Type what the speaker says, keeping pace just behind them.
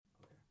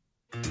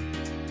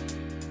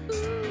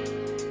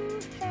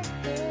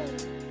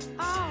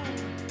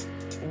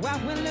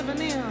what we're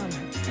living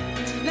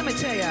in. Let me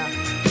tell ya.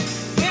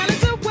 Hell,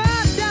 it's a world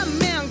that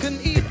man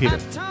can eat. Peter,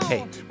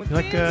 hey, you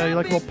like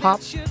a little pop?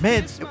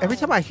 Man, every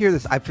time I hear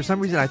this, for some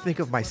reason I think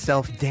of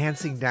myself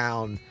dancing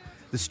down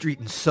the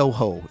street in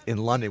Soho in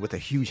London with a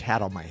huge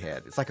hat on my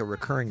head. It's like a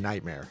recurring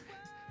nightmare.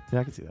 Yeah,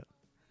 I can see that.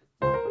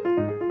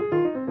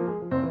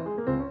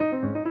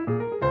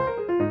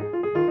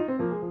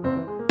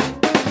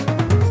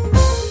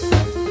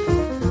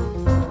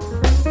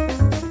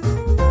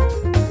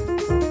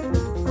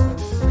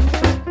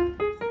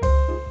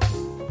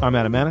 I'm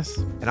Adam Manis.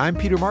 And I'm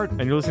Peter Martin.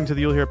 And you're listening to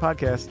the You'll Hear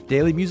podcast.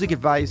 Daily music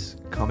advice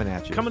coming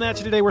at you. Coming at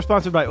you today, we're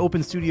sponsored by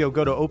Open Studio.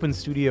 Go to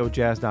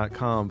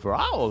openstudiojazz.com for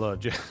all our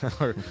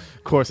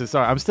courses.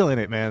 Sorry, I'm still in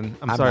it, man.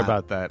 I'm sorry not.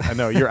 about that. I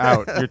know, you're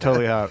out. You're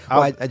totally out.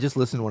 Well, I just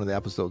listened to one of the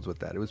episodes with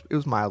that. It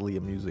was mildly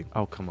amusing.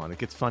 Oh, come on. It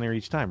gets funnier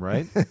each time,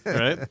 right?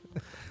 Right?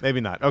 Maybe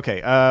not.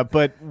 Okay,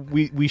 but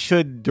we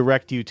should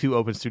direct you to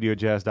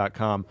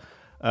openstudiojazz.com.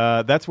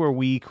 That's where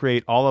we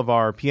create all of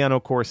our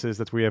piano courses.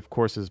 That's where we have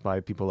courses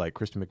by people like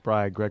Christian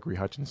McBride, Gregory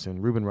Hutchinson,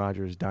 Reuben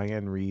Rogers,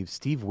 Diane Reeves,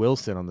 Steve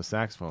Wilson on the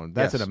saxophone.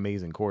 That's an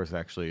amazing course,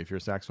 actually, if you're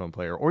a saxophone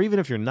player. Or even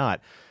if you're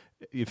not,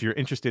 if you're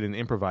interested in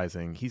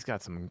improvising, he's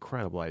got some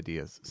incredible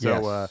ideas.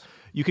 So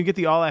you can get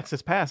the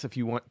all-access pass if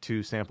you want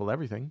to sample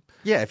everything.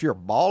 Yeah, if you're a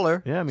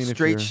baller. Yeah, I mean,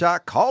 straight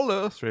shot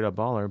caller. Straight up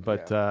baller.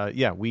 But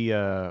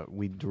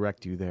we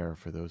direct you there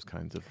for those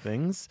kinds of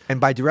things.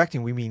 And by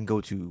directing, we mean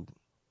go to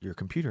your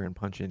computer and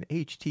punch in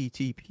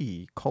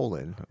http:/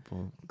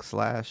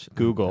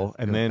 Google,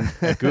 and then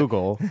at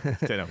Google.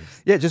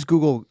 Yeah, just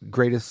Google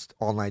greatest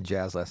online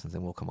jazz lessons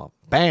and we'll come up.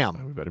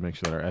 Bam! We better make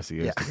sure that our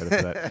SEO is together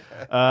for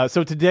that.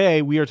 So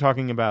today we are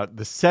talking about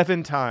the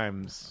 7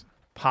 times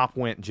pop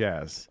went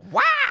jazz.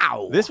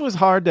 Wow! This was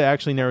hard to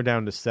actually narrow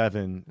down to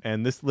 7,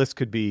 and this list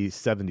could be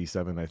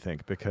 77, I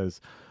think,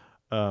 because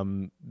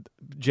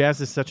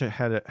jazz is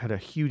had a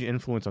huge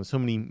influence on so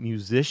many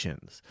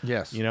musicians.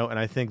 Yes, and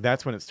I think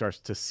that's when it starts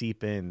to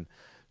seep in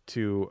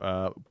to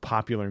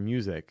popular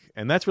music,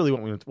 and that's really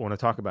what we want to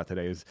talk about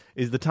today.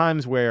 Is the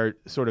times where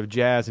sort of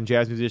jazz and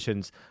jazz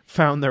musicians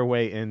found their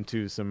way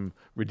into some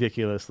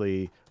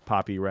ridiculously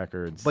poppy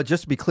records. But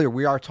just to be clear,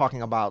 we are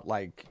talking about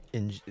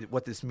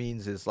what this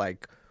means is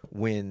like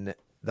when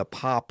the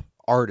pop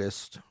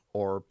artist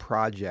or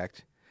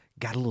project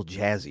got a little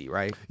jazzy,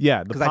 right?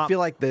 Yeah, because I feel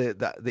like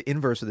the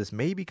inverse of this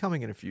may be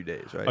coming in a few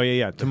days, right? Oh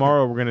yeah.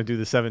 Tomorrow we're going to do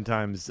the 7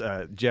 times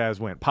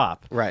jazz went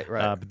pop. Right.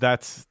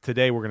 But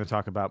today we're going to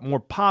talk about more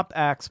pop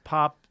acts,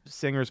 pop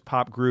singers,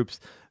 pop groups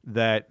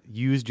that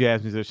use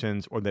jazz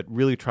musicians or that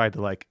really tried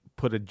to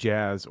put a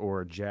jazz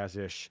or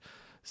jazzish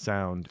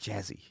sound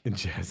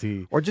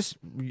jazzy, or just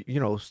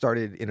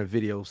started in a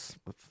video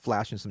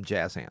flashing some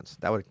jazz hands.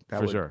 That would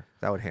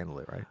handle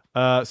it,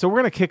 right? So we're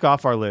gonna kick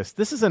off our list.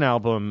 This is an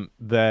album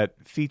that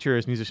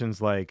features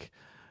musicians like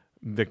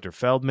Victor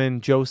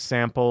Feldman, Joe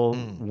Sample,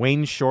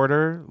 Wayne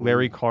Shorter,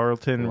 Larry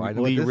Carlton,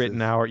 Lee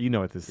Ritenour. You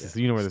know what this is.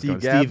 You know where this is going.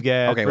 Steve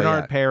Gadd,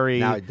 Bernard Perry.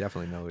 Now I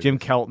definitely know. Jim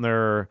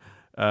Keltner.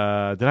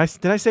 Did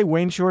I say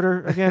Wayne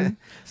Shorter again?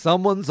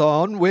 Someone's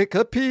on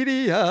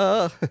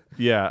Wikipedia.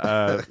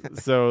 Yeah.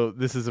 So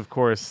this is, of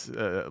course,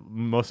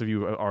 most of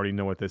you already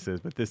know what this is,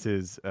 but this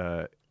is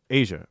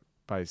Asia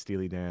by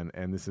Steely Dan,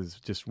 and this is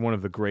just one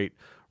of the great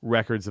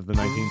records of the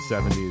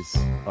 1970s.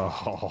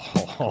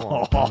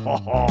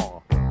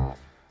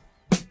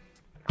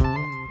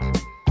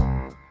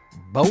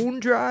 Bone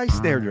dry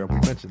snare drum. We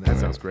mentioned that. That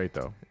sounds great,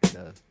 though. It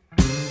does.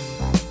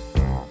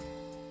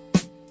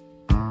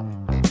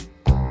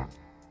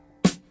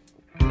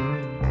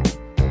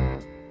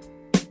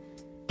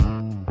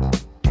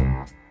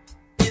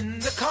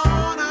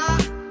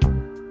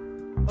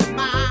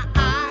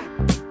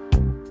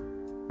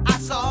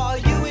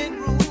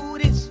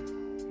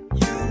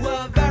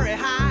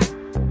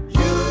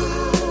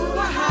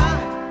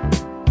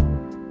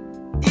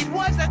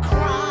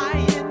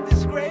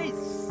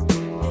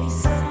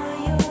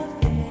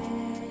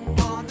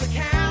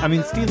 I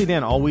mean, Steely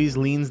Dan always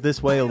leans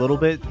this way a little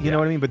bit, you know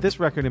what I mean? But this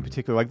record in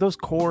particular, like those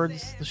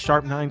chords, the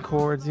sharp 9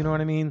 chords, you know what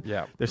I mean?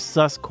 Yeah. They're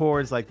sus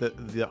chords, like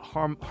the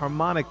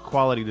harmonic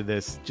quality to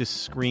this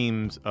just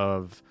screams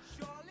of,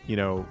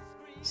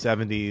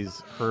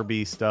 70s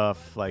Herbie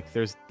stuff. Like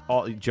there's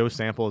Joe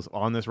Sample is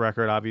on this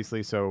record,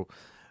 obviously, so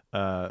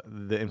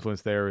the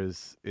influence there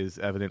is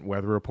evident.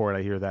 Weather Report,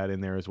 I hear that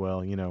in there as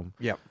well,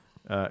 Yep.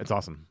 It's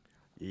awesome.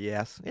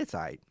 Yes, it's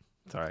all right.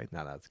 It's all right.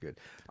 No, that's good.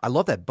 I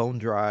love that Bone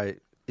Dry.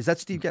 Is that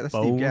Steve Gadd? That's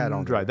Steve Gadd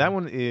on Dry. That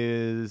one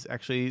is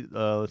actually,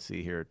 let's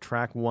see here.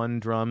 Track 1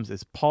 drums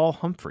is Paul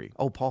Humphrey.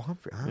 Oh, Paul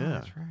Humphrey. Oh, yeah.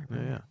 That's right. Yeah.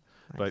 Nice.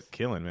 But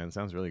killing, man.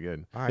 Sounds really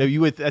good. All right.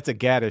 Yeah, that's a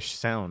Gaddish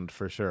sound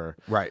for sure.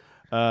 Right.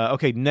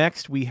 Okay,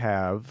 next we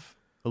have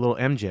a little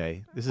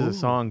MJ. This is a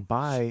song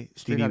by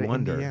Stevie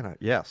Wonder. Indiana.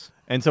 Yes.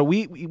 And so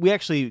we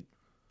actually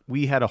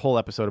had a whole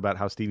episode about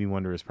how Stevie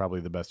Wonder is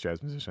probably the best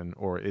jazz musician,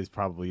 or is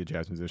probably a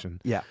jazz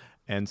musician. Yeah.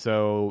 And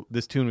so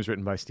this tune was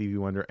written by Stevie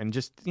Wonder, and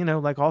just,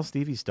 like all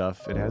Stevie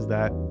stuff, it has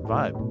that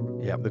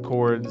vibe. Yeah. The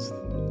chords,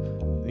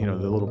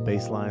 the little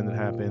bass line that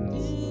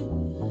happens.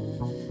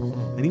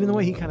 And even the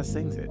way he kind of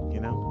sings it,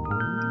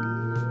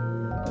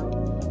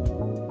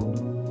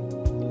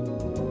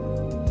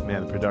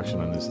 Man, the production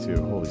on this too.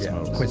 Holy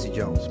smokes. Quincy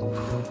Jones.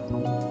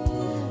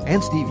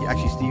 And Stevie.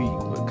 Actually, Stevie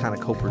kind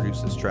of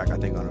co-produced this track, I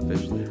think,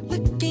 unofficially.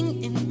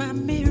 Looking in my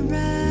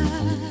mirror.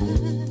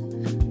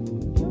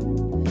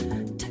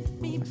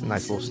 It's a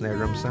nice little snare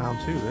drum sound,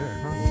 too, there,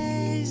 huh?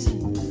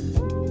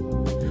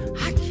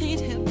 I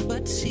can't help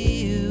but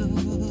see you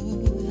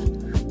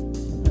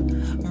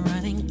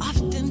running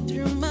often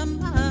through my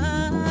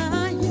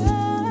mind,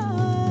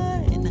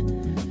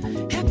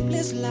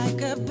 helpless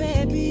like a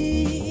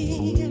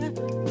baby,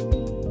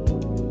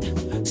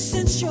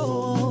 since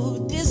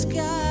your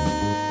disguise.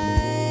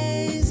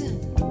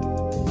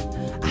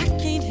 I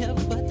can't help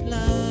but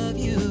love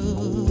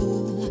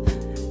you.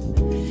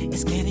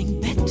 It's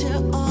getting better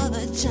all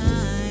the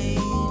time.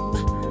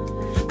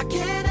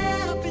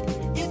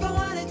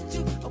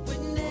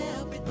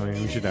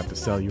 We should have to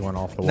sell you on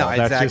Off the Wall. No,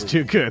 That's exactly. just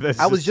too good.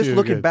 I was just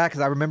looking back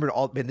because I remembered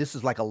and this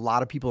is like a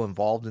lot of people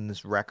involved in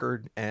this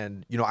record.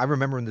 And, I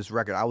remember in this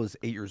record, I was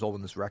 8 years old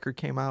when this record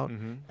came out.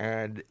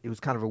 And it was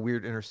kind of a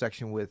weird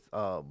intersection with,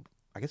 I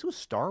guess it was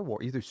Star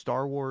Wars, either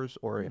Star Wars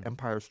or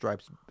Empire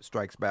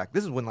Strikes Back.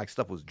 This is when like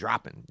stuff was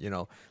dropping,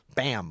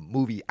 bam,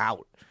 movie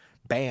out.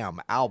 Bam,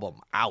 album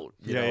out.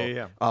 You know?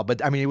 Yeah.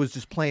 But I mean, it was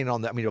just playing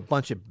on a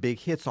bunch of big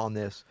hits on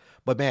this.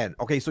 But man,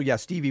 okay, so yeah,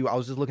 Stevie, I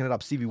was just looking it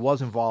up. Stevie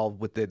was involved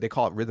with they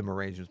call it rhythm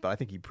arrangements, but I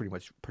think he pretty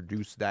much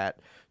produced that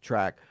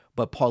track.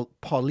 But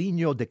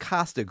Paulinho da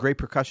Costa, great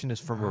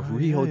percussionist from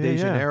Rio de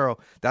Janeiro,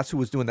 that's who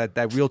was doing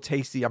that real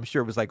tasty. I'm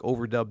sure it was like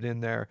overdubbed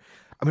in there.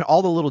 I mean,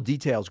 all the little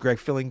details. Greg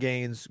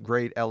Fillinganes,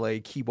 great LA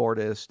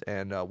keyboardist,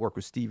 and worked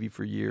with Stevie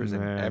for years,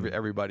 and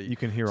everybody. You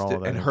can hear all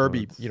of that. And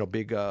Herbie, influence.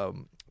 big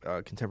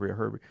contemporary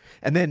Herbie.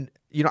 And then,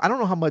 I don't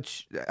know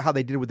how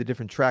they did it with the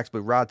different tracks,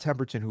 but Rod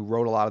Temperton, who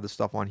wrote a lot of the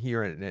stuff on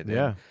here, and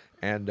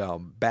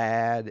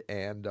Bad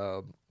and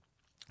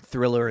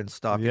Thriller and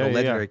stuff.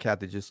 Legendary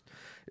cat that just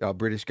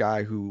British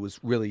guy who was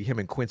really, him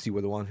and Quincy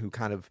were the one who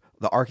kind of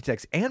the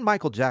architects, and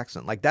Michael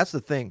Jackson. Like that's the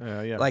thing.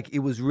 Like it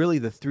was really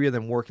the three of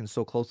them working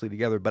so closely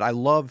together. But I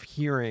love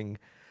hearing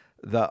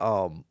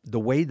the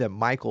way that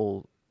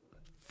Michael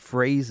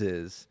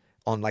phrases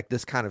on like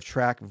this kind of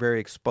track,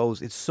 very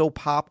exposed. It's so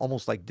pop,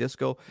 almost like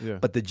disco. Yeah.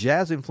 But the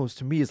jazz influence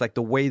to me is like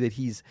the way that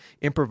he's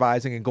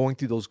improvising and going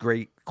through those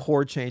great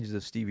chord changes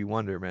of Stevie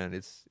Wonder. Man,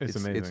 it's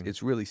amazing.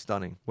 It's really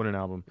stunning. What an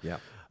album. Yeah.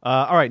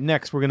 All right,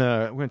 next we're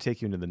gonna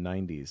take you into the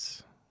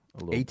 90s.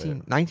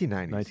 1990s.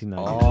 1990s.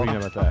 Oh. What do you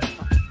know about that?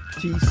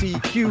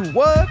 TCQ,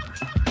 what?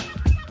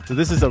 So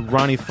this is a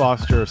Ronnie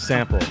Foster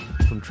sample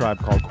from Tribe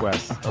Called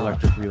Quest,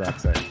 Electric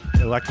Relaxation.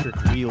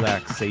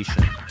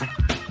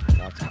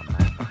 That's my mind.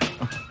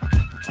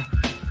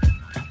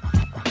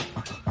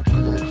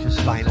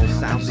 Final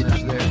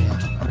soundage there.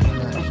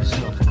 Relax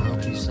yourself, girl,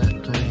 please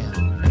settle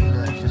down.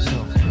 Relax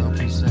yourself, girl,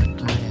 please settle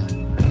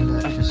down.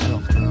 Relax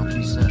yourself, girl,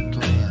 please settle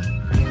down.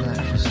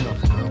 Relax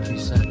yourself, girl,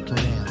 please settle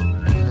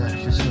down.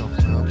 Relax yourself,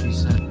 girl, please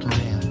settle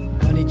down.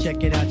 Honey,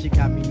 check it out, you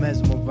got me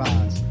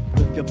mesmerized.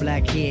 With your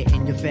black hair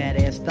and your fat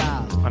ass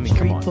style. I mean,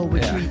 come on.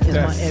 Poetry is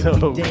That's my so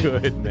everyday.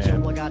 good,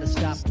 man. So I gotta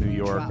stop. It's New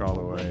York all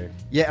the way.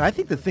 Yeah, and I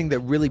think the thing that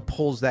really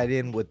pulls that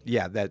in with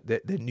that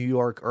the New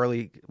York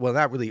early, well,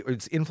 not really,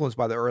 it's influenced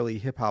by the early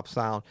hip hop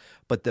sound,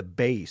 but the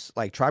bass,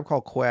 like Tribe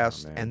Called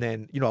Quest, and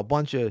then a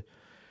bunch of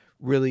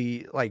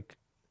really like,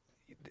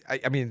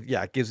 I mean,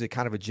 it gives it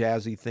kind of a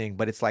jazzy thing,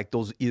 but it's like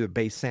those either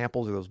bass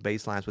samples or those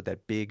bass lines with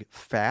that big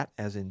fat,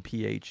 as in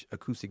PH,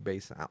 acoustic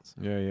bass sounds.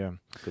 Yeah.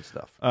 Good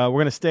stuff. We're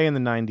going to stay in the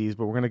 90s,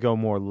 but we're going to go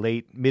more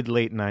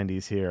mid-late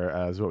 90s here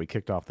is what we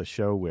kicked off the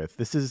show with.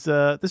 This was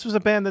a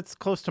band that's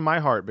close to my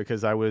heart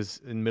because I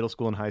was in middle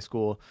school and high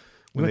school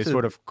when they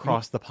sort of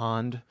crossed the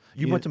pond.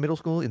 You went to middle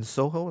school in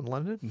Soho in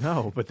London?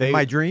 No, but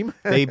My dream?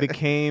 They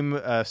became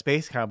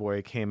Space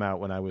Cowboy came out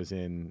when I was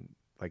in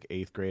like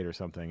 8th grade or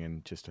something,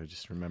 and I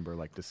just remember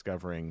like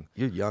discovering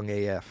You're young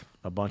AF.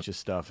 a bunch of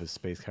stuff as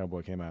Space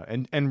Cowboy came out,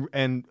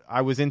 and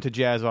I was into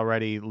jazz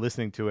already,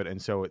 listening to it,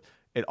 and so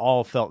it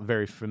all felt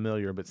very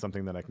familiar, but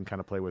something that I can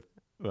kind of play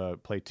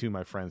to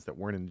my friends that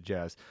weren't into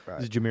jazz. Right.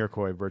 This is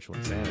Jamiroquai, Virtual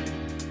Insanity.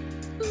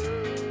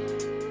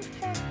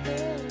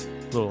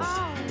 Little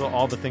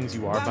All the Things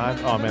You Are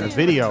vibe. Oh man, the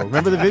video!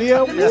 Remember the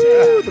video?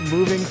 Woo, the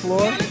moving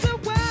floor.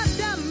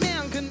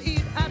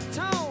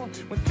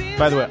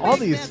 By the way, all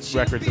these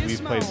records that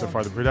we've played so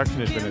far, the production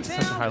has been at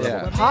such a high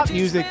level. Yeah. Pop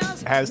music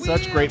has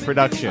such great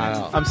production. I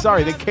know. I'm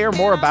sorry, they care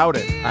more about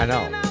it. I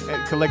know.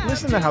 Like,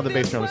 listen to how the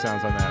bass drum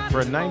sounds on that. For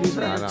a 90s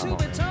record, come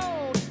on.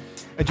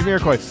 And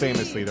Jamiroquai,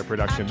 famously, their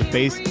production, the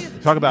bass,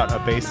 talk about a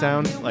bass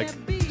sound, like,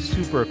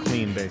 super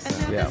clean bass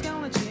sound. Yeah.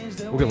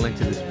 We're going to link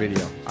to this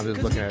video. I'm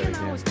just looking at it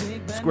again.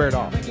 Squared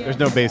off. There's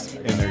no bass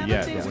in there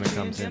yet, but when it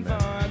comes in there.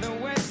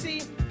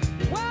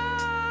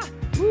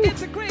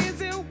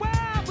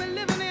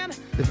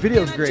 The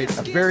video's great.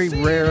 A very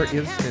rare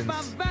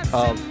instance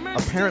of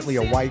apparently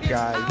a white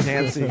guy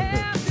dancing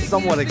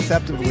somewhat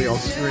acceptably on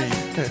screen.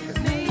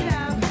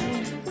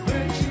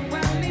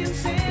 There's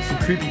some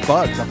creepy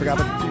bugs. I forgot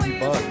about the creepy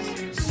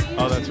bugs.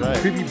 Oh, that's right.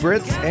 Creepy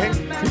Brits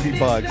and creepy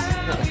bugs.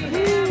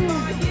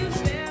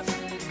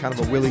 kind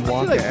of a Willy I feel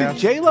Wonka. like, did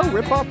J-Lo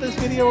rip off this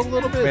video a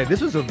little bit? Man,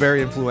 this was a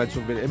very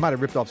influential video. It might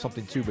have ripped off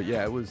something too, but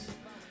yeah, it was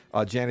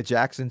Janet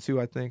Jackson too,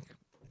 I think.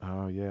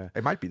 Oh, yeah.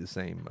 It might be the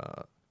same.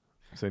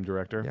 Same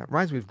director? Yeah,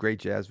 reminds me of great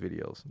jazz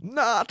videos.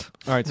 Not.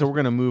 All right, so we're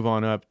going to move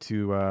on up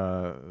to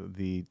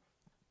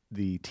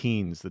the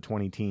teens, the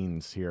 20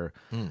 teens here.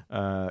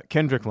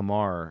 Kendrick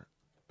Lamar,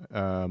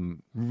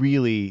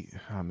 really,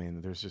 oh man,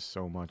 there's just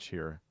so much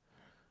here.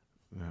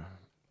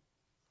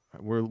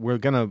 We're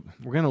gonna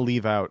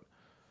leave out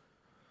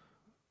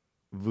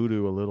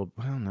Voodoo a little.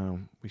 Well,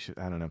 no, we should.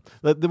 I don't know.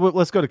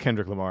 Let's go to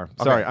Kendrick Lamar.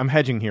 Sorry, I'm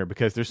hedging here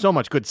because there's so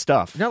much good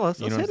stuff. No, let's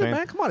You know hit what it, I'm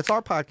man. Come on, it's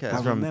our podcast. I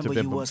From remember To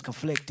you Pimp a- was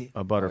conflicted.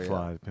 A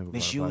butterfly. Pimp a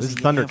Misusing Butterfly. This is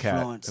your Thundercat.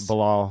 influence.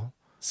 Bilal.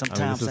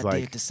 Sometimes this is I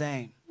like- did the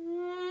same.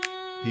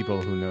 People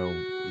who know,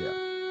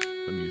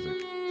 the music.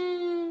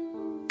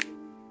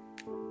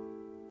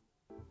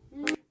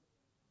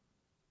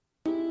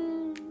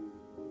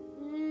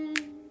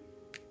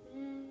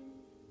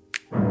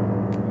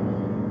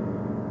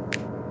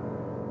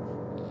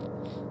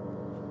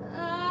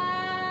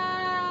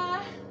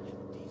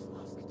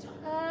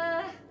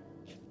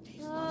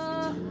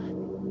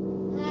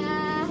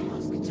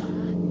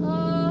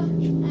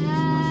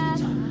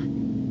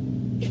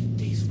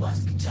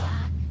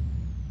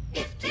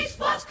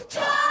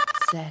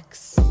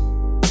 Sex.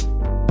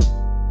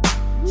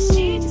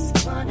 She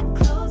just wanna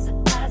close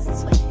her eyes and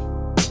sweat.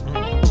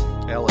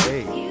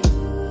 L.A.,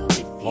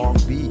 Long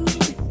Beach,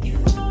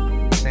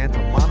 Santa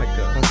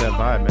Monica. What's that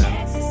vibe,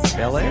 man?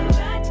 L.A.?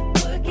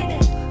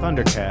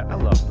 Thundercat. I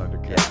love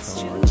Thundercat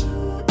so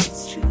much.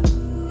 It's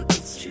true,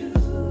 it's true.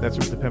 That's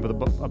from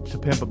To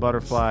Pimp a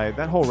Butterfly.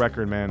 That whole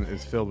record, man,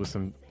 is filled with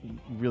some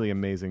really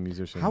amazing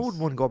musicians. How would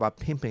one go about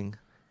pimping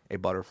a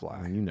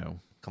butterfly? You know.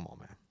 Come on,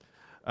 man.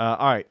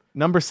 All right,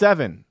 number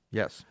 7.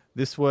 Yes.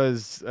 This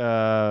was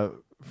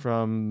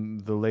from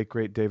the late,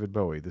 great David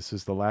Bowie. This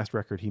is the last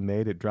record he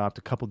made. It dropped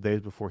a couple days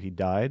before he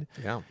died.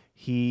 Yeah.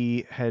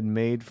 He had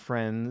made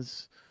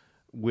friends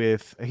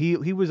with... He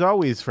was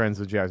always friends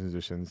with jazz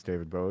musicians,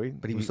 David Bowie.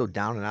 But he was so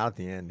down and out at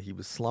the end. He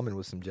was slumming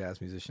with some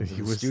jazz musicians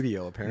in the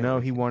studio, apparently. No,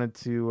 he wanted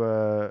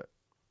to...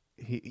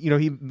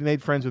 he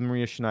made friends with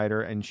Maria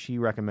Schneider, and she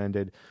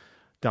recommended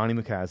Donny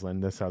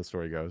McCaslin. That's how the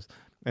story goes.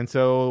 And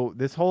so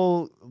this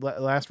whole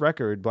last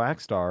record,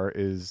 Black Star,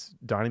 is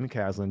Donny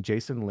McCaslin,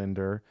 Jason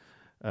Linder,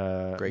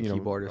 Great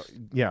keyboardist.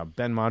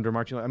 Ben Monder,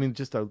 Martin. I mean,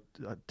 just a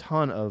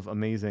ton of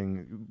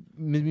amazing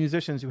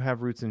musicians who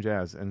have roots in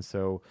jazz. And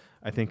so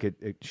I think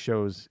it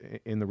shows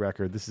in the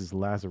record. This is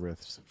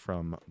Lazarus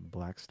from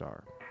Black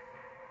Star.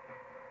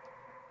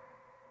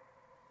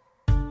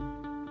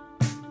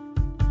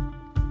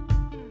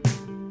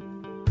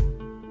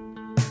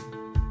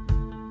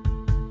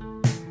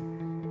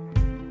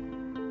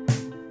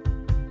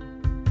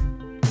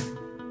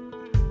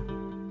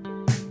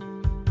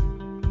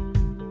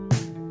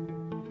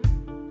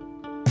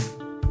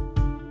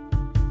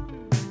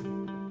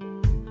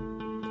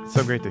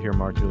 So great to hear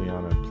Mark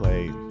Juliana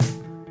play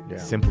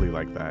simply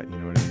like that. You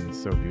know what I mean?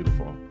 It's so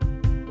beautiful.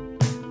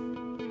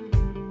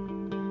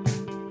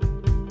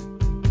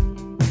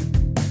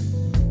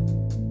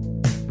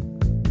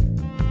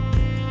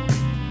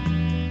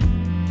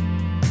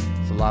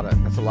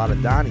 That's a lot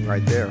of Donnie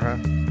right there, huh?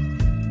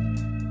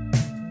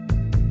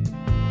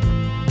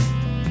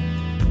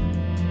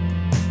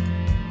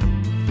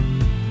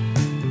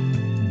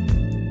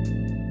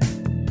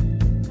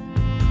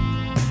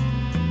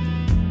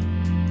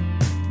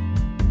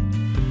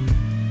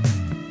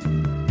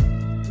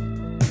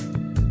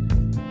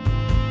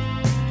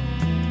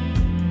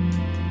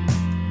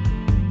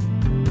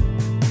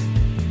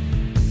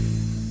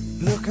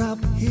 Look up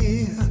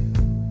here,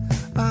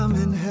 I'm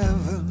in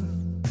heaven.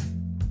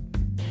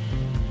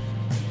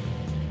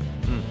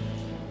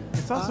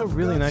 It's also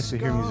really nice to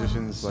hear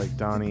musicians like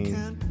Donnie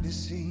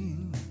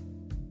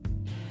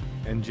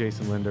and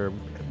Jason Linder,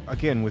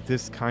 again, with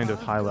this kind of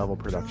high-level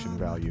production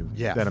value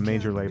that a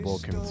major label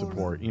can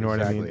support. You know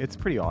what I mean? It's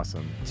pretty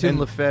awesome. Tim And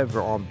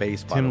Lefevre on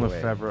bass, by Tim the way.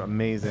 Lefevre,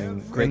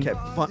 amazing. Great And-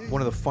 cat.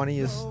 One of the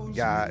funniest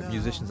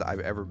musicians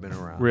I've ever been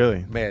around.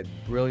 Really? Man,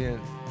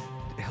 brilliant,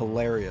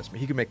 hilarious.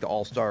 He could make the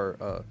all-star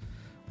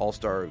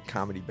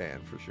comedy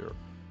band for sure.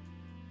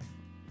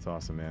 It's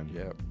awesome, man.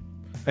 Yeah.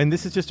 And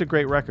this is just a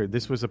great record.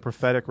 This was a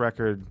prophetic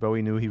record.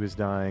 Bowie knew he was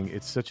dying.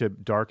 It's such a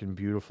dark and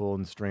beautiful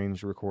and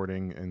strange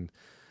recording, and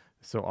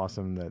so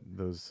awesome that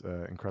those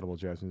incredible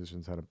jazz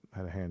musicians had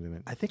a hand in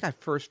it. I think I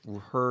first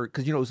heard,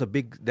 because it was a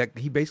big, that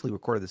he basically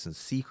recorded this in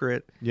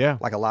secret. Yeah.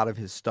 Like a lot of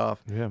his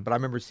stuff. Yeah. But I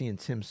remember seeing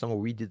Tim somewhere.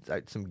 We did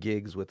some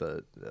gigs with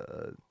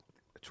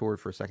toured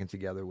for a second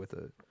together with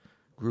a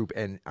group,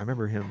 and I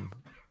remember him.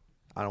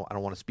 I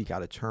don't want to speak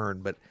out of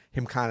turn, but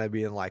him kind of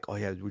being like, "Oh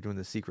yeah, we're doing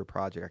this secret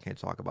project. I can't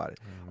talk about it."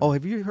 Oh,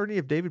 have you heard any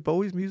of David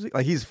Bowie's music?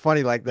 Like he's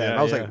funny like that. Yeah, and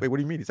I was yeah. like, "Wait, what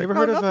do you mean?" He's You like,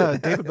 ever "No, heard of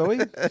nothing." David Bowie?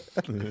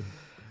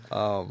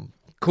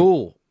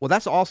 Cool. Well,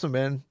 that's awesome,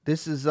 man.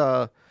 This is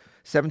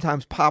 7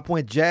 Times Pop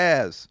Went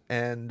Jazz,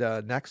 and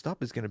next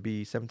up is going to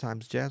be 7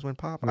 Times Jazz Went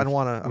Pop. I don't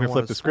want to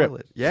flip the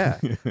script. Yeah,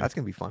 that's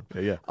going to be fun.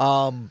 Yeah.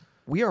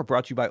 We are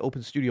brought to you by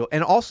Open Studio,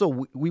 and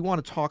also we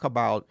want to talk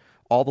about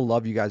all the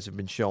love you guys have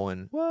been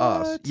showing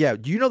us. Yeah.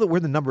 Do you know that we're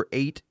the number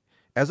 8,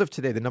 as of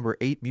today, the number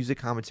 8 music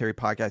commentary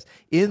podcast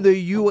in the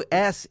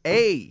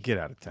USA? Get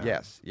out of town.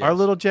 Yes. Our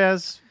little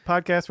jazz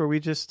podcast where we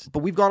just...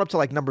 But we've gone up to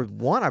like number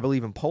 1, I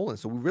believe, in Poland.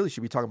 So we really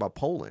should be talking about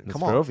Poland.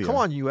 Come on. Nostrovia. Come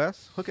on,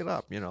 US. Hook it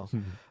up, you know.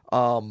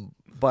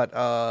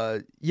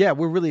 Yeah,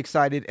 we're really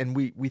excited, and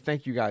we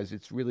thank you guys.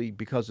 It's really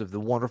because of the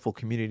wonderful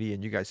community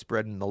and you guys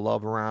spreading the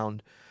love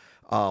around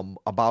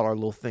about our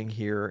little thing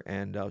here.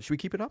 And should we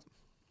keep it up?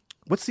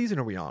 What season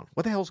are we on?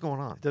 What the hell's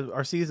going on?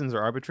 Our seasons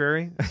are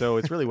arbitrary, so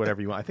it's really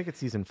whatever you want. I think it's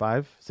season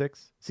 5,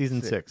 6?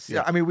 Season 6.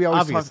 Yeah, I mean, we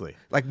always obviously.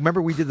 Like,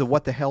 remember we did the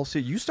What the Hell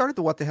series? You started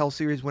the What the Hell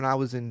series when I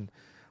was on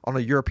a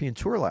European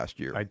tour last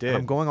year. I did. And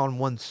I'm going on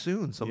one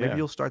soon, so maybe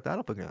you'll start that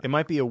up again. It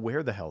might be a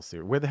Where the Hell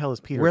series. Where the hell is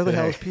Peter Where the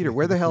today? hell is Peter?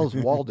 Where the hell is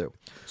Waldo?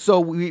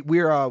 So we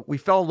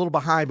fell a little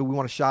behind, but we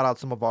want to shout out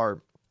some of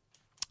our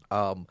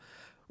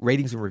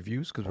ratings and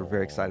reviews because we're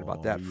very excited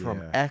about that. From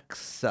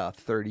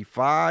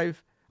X35.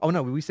 Oh,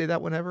 no, did we say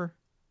that one ever?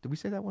 Did we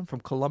say that one?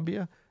 From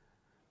Colombia?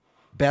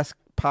 Best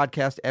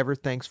podcast ever.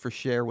 Thanks for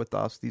share with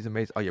us. These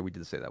amazing... Oh, yeah, we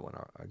did say that one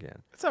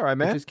again. It's all right,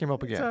 man. It just came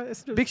up again.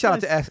 It's Big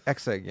shout nice. out to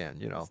Exa again,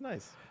 you know. It's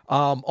nice.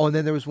 And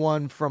then there was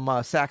one from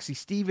Saxy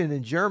Steven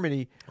in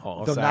Germany.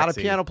 Oh, Though not a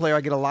Saxy. piano player,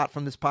 I get a lot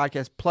from this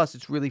podcast. Plus,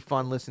 it's really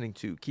fun listening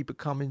to. Keep it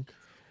coming.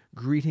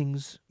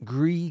 Greetings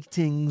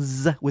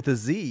with a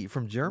Z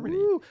from Germany.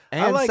 Woo.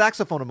 And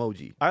saxophone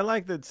emoji. I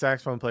like that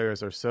saxophone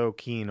players are so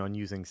keen on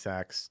using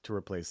sax to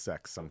replace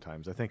sex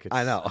sometimes. I think it's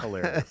I know.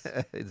 hilarious.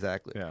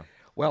 Exactly. Yeah.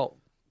 Well,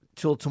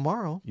 till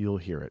tomorrow. You'll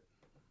hear it.